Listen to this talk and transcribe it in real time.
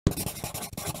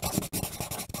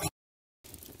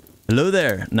Hello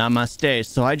there, namaste.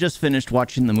 So I just finished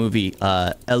watching the movie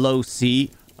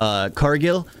L.O.C,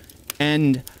 Kargil,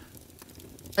 and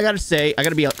I gotta say, I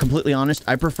gotta be completely honest,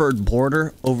 I preferred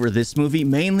Border over this movie,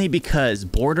 mainly because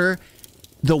Border,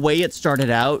 the way it started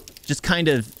out, just kind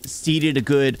of seeded a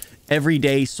good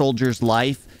everyday soldier's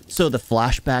life, so the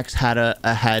flashbacks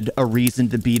had a reason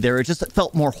to be there. It just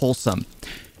felt more wholesome.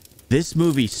 This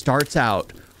movie starts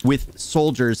out with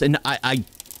soldiers, and I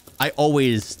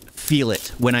always feel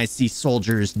it when I see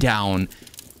soldiers down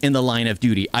in the line of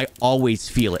duty. I always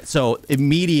feel it. So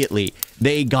immediately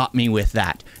they got me with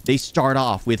that. They start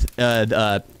off with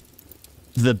the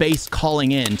base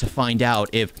calling in to find out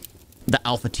if the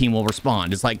Alpha team will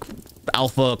respond. It's like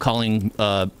Alpha calling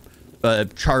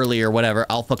Charlie or whatever,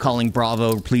 Alpha calling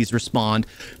Bravo, please respond,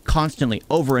 constantly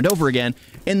over and over again.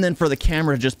 And then for the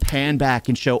camera to just pan back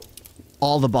and show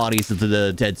all the bodies of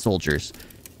the dead soldiers.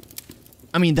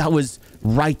 I mean, that was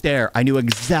right there. I knew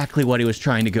exactly what he was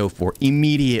trying to go for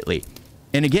immediately.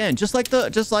 And again, just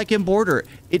like in Border,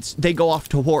 they go off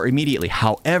to war immediately.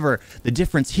 However, the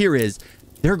difference here is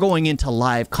they're going into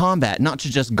live combat, not to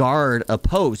just guard a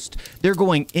post. They're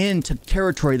going into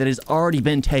territory that has already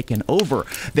been taken over.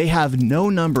 They have no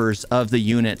numbers of the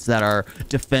units that are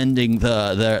defending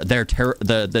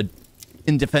the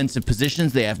in defensive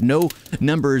positions. They have no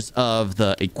numbers of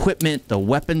the equipment, the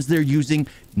weapons they're using,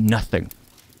 nothing.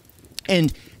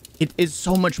 And it is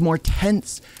so much more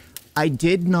tense. I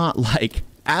did not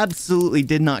absolutely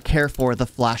did not care for the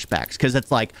flashbacks, because it's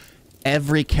like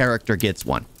every character gets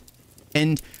one.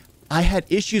 And I had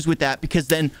issues with that because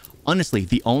then, honestly,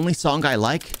 the only song I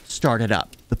like started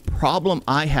up. The problem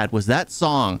I had was that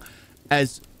song,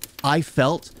 as I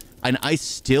felt, and I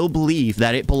still believe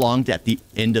that it belonged at the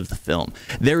end of the film.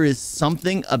 There is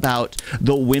something about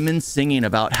the women singing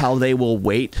about how they will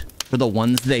wait for the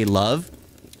ones they love.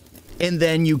 And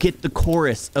then you get the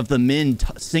chorus of the men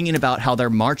singing about how they're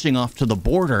marching off to the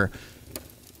border.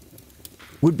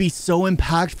 Would be so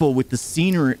impactful with the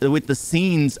scenery, with the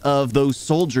scenes of those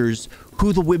soldiers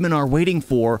who the women are waiting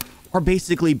for are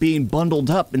basically being bundled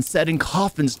up and set in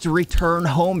coffins to return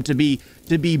home to be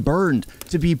burned,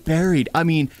 to be buried. I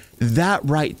mean, that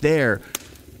right there,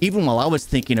 even while I was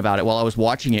thinking about it, while I was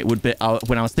watching it, when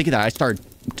I was thinking that, I started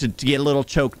to get a little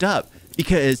choked up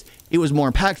because it was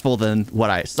more impactful than what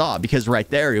I saw, because right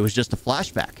there, it was just a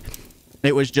flashback.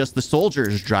 It was just the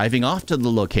soldiers driving off to the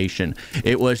location.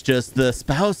 It was just the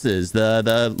spouses,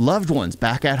 the loved ones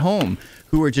back at home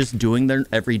who were just doing their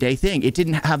everyday thing. It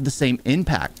didn't have the same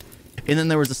impact. And then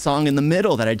there was a song in the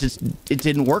middle that it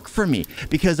didn't work for me,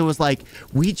 because it was like,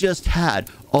 we just had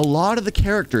a lot of the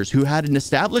characters who had an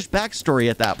established backstory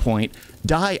at that point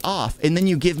die off, and then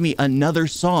you give me another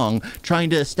song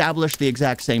trying to establish the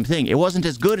exact same thing. It wasn't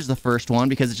as good as the first one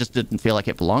because it just didn't feel like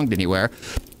it belonged anywhere.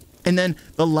 And then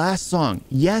the last song,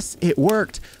 yes, it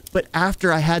worked, but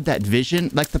after I had that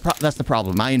vision, like that's the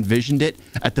problem. I envisioned it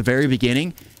at the very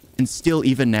beginning, and still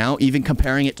even now, even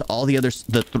comparing it to all the others,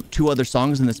 the two other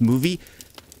songs in this movie,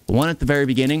 the one at the very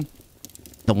beginning,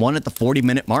 the one at the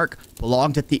 40-minute mark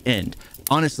belonged at the end.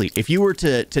 Honestly, if you were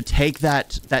to take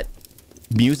that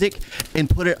music and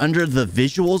put it under the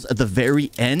visuals at the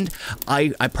very end, I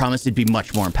promise it'd be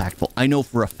much more impactful. I know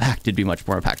for a fact it'd be much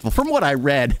more impactful. From what I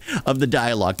read of the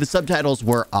dialogue, the subtitles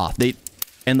were off.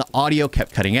 And the audio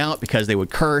kept cutting out because they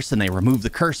would curse, and they removed the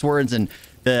curse words. And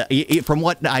from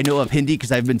what I know of Hindi,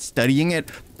 because I've been studying it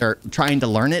or trying to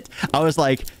learn it, I was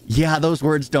like, yeah, those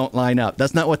words don't line up.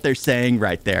 That's not what they're saying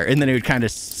right there. And then it would kind of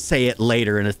say it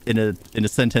later in a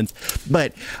sentence.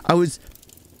 But I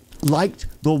liked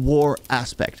the war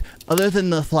aspect. Other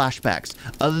than the flashbacks,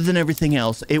 other than everything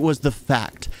else, it was the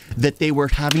fact that they were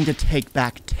having to take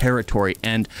back territory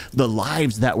and the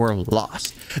lives that were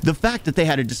lost. The fact that they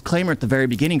had a disclaimer at the very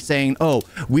beginning saying, oh,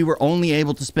 we were only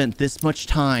able to spend this much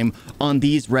time on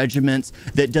these regiments,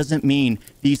 that doesn't mean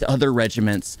these other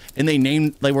regiments. And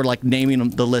they were like naming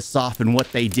the lists off and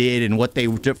what they did and what they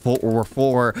were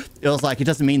for. It was like, it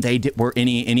doesn't mean they were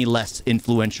any less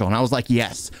influential. And I was like,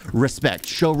 yes, respect.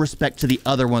 Show respect to the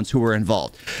other ones who were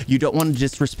involved. You don't want to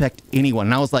disrespect anyone.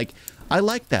 And I was like, I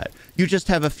like that. You just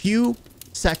have a few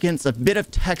seconds, a bit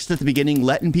of text at the beginning,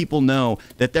 letting people know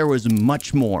that there was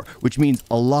much more, which means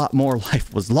a lot more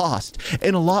life was lost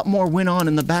and a lot more went on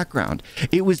in the background.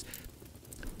 It was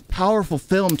powerful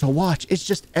film to watch. It's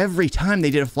just every time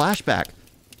they did a flashback,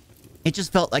 it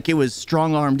just felt like it was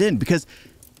strong-armed in, because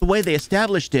the way they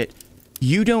established it,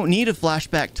 you don't need a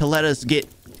flashback to let us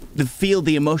feel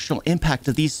the emotional impact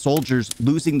of these soldiers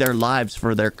losing their lives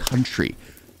for their country.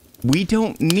 We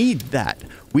don't need that.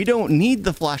 We don't need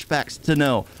the flashbacks to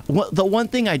know. The one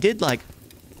thing I did like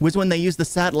was when they used the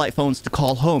satellite phones to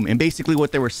call home, and basically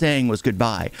what they were saying was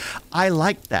goodbye. I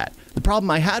liked that. The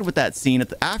problem I had with that scene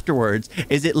afterwards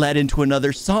is it led into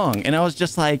another song, and I was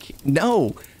just like,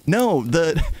 no,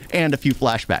 and a few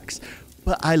flashbacks.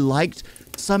 But I liked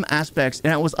some aspects,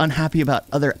 and I was unhappy about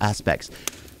other aspects.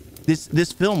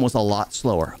 This film was a lot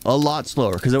slower,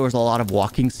 because there was a lot of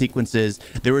walking sequences.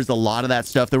 There was a lot of that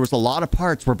stuff. There was a lot of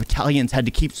parts where battalions had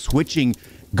to keep switching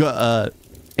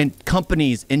and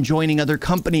companies and joining other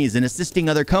companies and assisting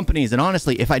other companies. And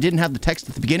honestly, if I didn't have the text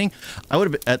at the beginning, I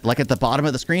would have been like at the bottom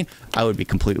of the screen, I would be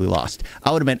completely lost.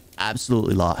 I would have been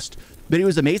absolutely lost. But it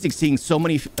was amazing seeing so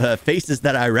many faces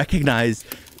that I recognized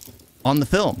on the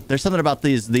film. There's something about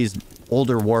these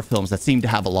older war films that seem to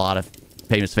have a lot of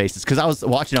famous faces. Because I was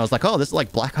watching, I was like, oh, this is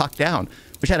like Black Hawk Down,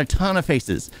 which had a ton of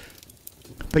faces.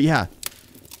 But yeah,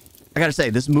 I gotta say,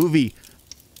 this movie,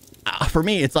 for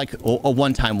me, it's like a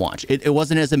one-time watch. It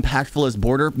wasn't as impactful as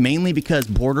Border, mainly because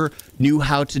Border knew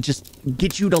how to just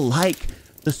get you to like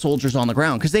the soldiers on the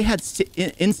ground. Because they had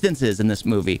instances in this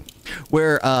movie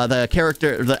where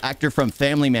the actor from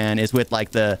Family Man is with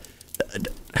like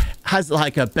has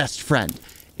like a best friend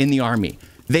in the army.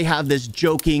 They have this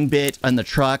joking bit on the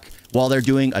truck while they're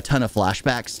doing a ton of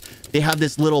flashbacks. They have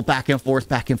this little back and forth,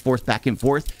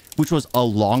 which was a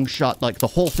long shot. Like the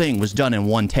whole thing was done in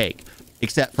one take,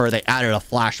 except for they added a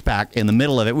flashback in the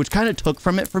middle of it, which kind of took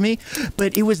from it for me.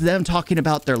 But it was them talking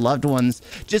about their loved ones,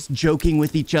 just joking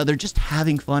with each other, just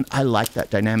having fun. I like that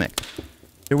dynamic.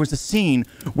 There was a scene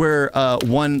where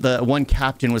the one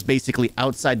captain was basically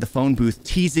outside the phone booth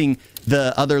teasing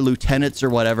the other lieutenants or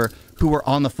whatever who were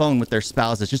on the phone with their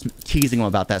spouses, just teasing them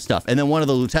about that stuff. And then one of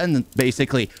the lieutenants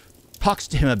basically talks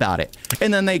to him about it.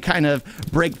 And then they kind of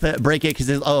break it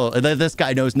because, oh, this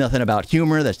guy knows nothing about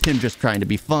humor. That's him just trying to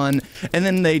be fun. And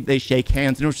then they shake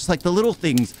hands. And it was just like the little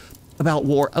things about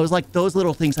war. I was like, those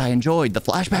little things I enjoyed. The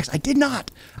flashbacks, I did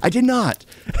not.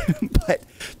 But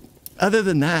other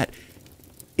than that,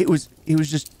 it was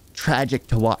just tragic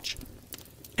to watch.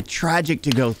 Tragic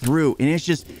to go through. And it's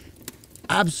just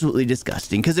absolutely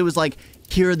disgusting because it was like,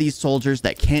 here are these soldiers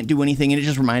that can't do anything. And it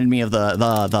just reminded me of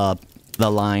the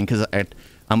line, because I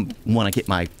want to get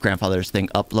my grandfather's thing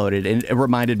uploaded, and it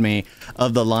reminded me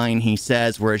of the line he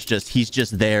says where it's just, he's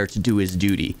just there to do his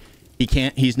duty.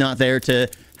 He's not there to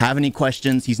have any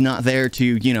questions. He's not there to,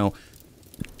 you know,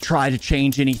 try to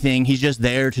change anything. He's just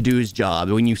there to do his job.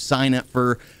 When you sign up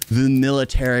for the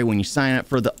military, when you sign up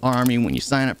for the army, when you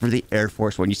sign up for the Air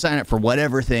Force, when you sign up for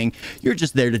whatever thing, you're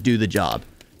just there to do the job.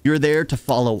 You're there to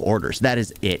follow orders. That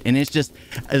is it. And it's just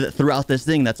throughout this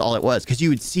thing, that's all it was. Because you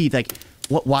would see, like,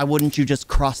 why wouldn't you just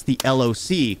cross the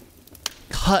L.O.C.,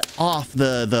 cut off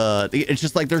it's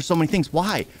just like, there's so many things.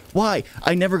 Why?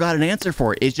 I never got an answer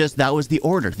for it. It's just, that was the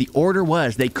order. The order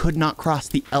was they could not cross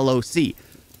the L.O.C.,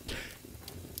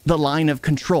 the line of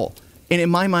control. And in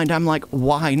my mind, I'm like,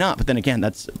 why not? But then again,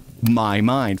 that's my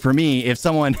mind. For me, if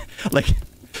someone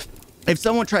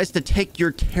tries to take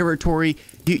your territory,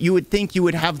 you would think you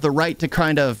would have the right to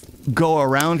kind of go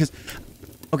around. Because,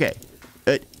 okay,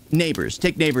 neighbors.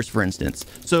 Take neighbors, for instance.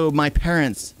 So my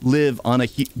parents live on a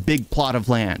big plot of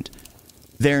land.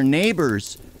 Their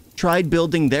neighbors tried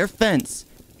building their fence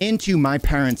into my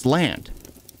parents' land.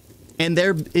 And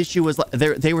their issue was,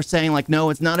 they were saying, like,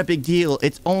 no, it's not a big deal.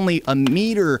 It's only a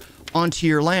meter onto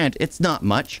your land. It's not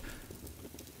much.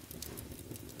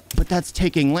 But that's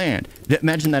taking land.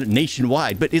 Imagine that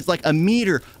nationwide. But it's like a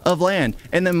meter of land.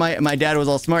 And then my dad was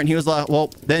all smart, and he was like,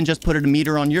 well, then just put it a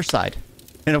meter on your side.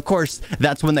 And of course,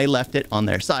 that's when they left it on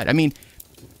their side. I mean,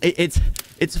 it's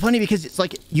funny because it's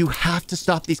like, you have to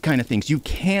stop these kind of things. You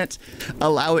can't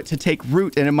allow it to take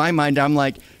root. And in my mind, I'm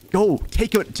like, go,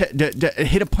 take it,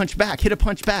 hit a punch back, hit a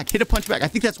punch back, hit a punch back. I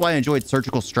think that's why I enjoyed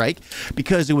Surgical Strike,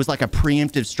 because it was like a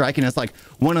preemptive strike, and it's like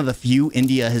one of the few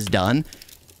India has done.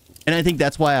 And I think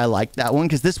that's why I like that one,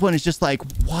 because this one is just like,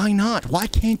 why not? Why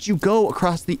can't you go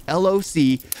across the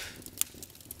L.O.C.,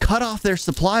 cut off their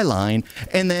supply line,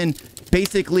 and then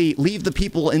basically leave the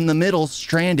people in the middle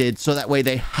stranded, so that way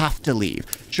they have to leave?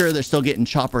 Sure, they're still getting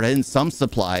choppered in some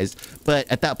supplies, but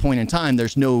at that point in time,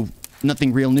 there's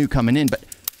nothing real new coming in. But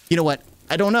you know what?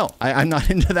 I don't know. I'm not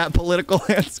into that political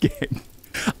landscape.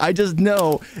 I just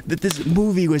know that this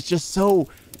movie was just so...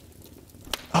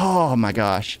 Oh my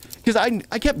gosh. Because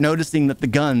I kept noticing that the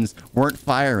guns weren't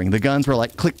firing. The guns were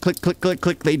like click, click, click, click,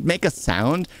 click. They'd make a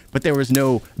sound, but there was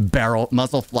no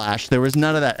muzzle flash. There was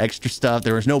none of that extra stuff.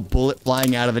 There was no bullet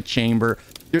flying out of the chamber.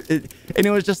 And it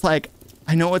was just like,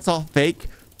 I know it's all fake,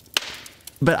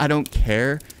 but I don't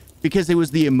care, because it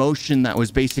was the emotion that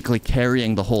was basically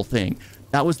carrying the whole thing.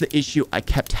 That was the issue I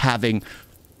kept having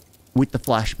with the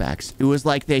flashbacks. It was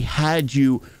like they had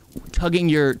you tugging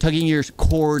your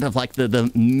cord of like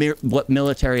what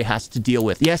military has to deal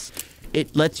with. Yes,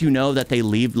 it lets you know that they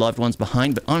leave loved ones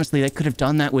behind, but honestly, they could have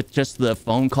done that with just the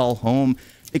phone call home.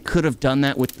 They could have done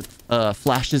that with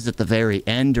flashes at the very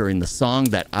end during the song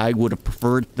that I would have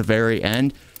preferred at the very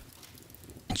end,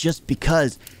 just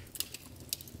because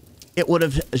it would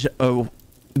have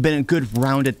been a good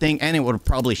rounded thing, and it would have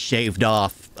probably shaved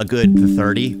off a good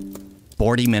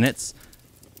 40 minutes.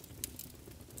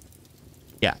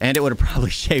 Yeah, and it would have probably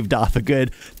shaved off a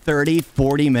good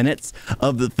 40 minutes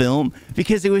of the film,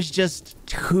 because it was just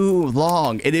too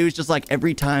long. And it was just like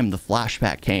every time the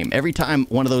flashback came, every time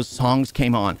one of those songs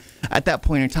came on, at that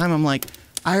point in time, I'm like,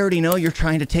 I already know you're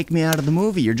trying to take me out of the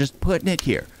movie. You're just putting it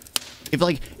here.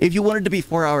 If you wanted to be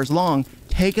 4 hours long,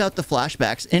 take out the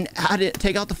flashbacks and add it.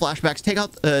 Take out the flashbacks, take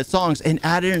out songs, and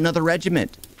add in another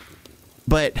regiment.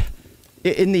 But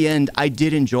in the end, I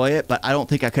did enjoy it, but I don't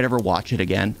think I could ever watch it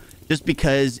again. Just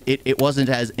because it wasn't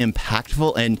as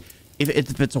impactful. And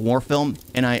if it's a war film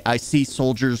and I see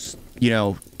soldiers, you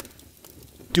know,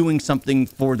 doing something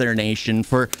for their nation,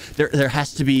 there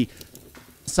has to be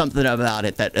something about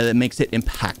it that makes it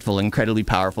impactful, incredibly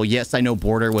powerful. Yes, I know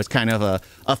Border was kind of a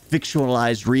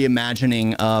fictionalized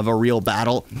reimagining of a real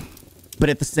battle, but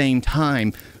at the same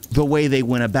time, the way they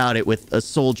went about it with a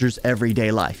soldier's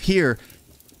everyday life. Here,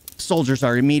 soldiers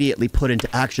are immediately put into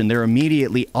action. They're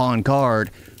immediately on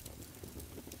guard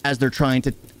as they're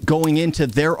going into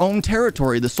their own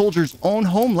territory, the soldiers' own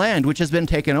homeland, which has been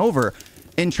taken over,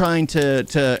 and trying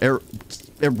to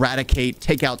eradicate,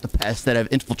 take out the pests that have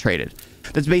infiltrated.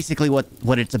 That's basically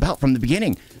what it's about from the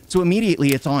beginning. So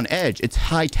immediately it's on edge. It's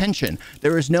high tension.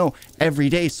 There is no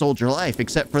everyday soldier life,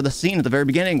 except for the scene at the very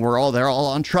beginning where they're all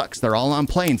on trucks. They're all on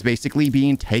planes, basically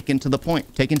being taken to the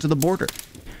border.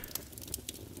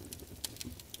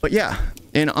 But yeah,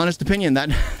 in honest opinion,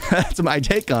 that's my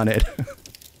take on it.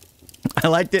 I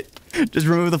liked it. Just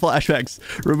remove the flashbacks,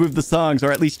 remove the songs,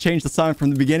 or at least change the song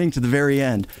from the beginning to the very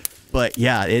end. But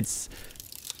yeah, it's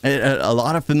a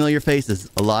lot of familiar faces.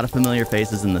 A lot of familiar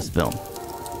faces in this film.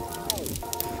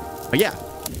 But yeah,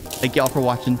 thank y'all for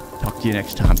watching. Talk to you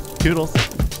next time. Toodles.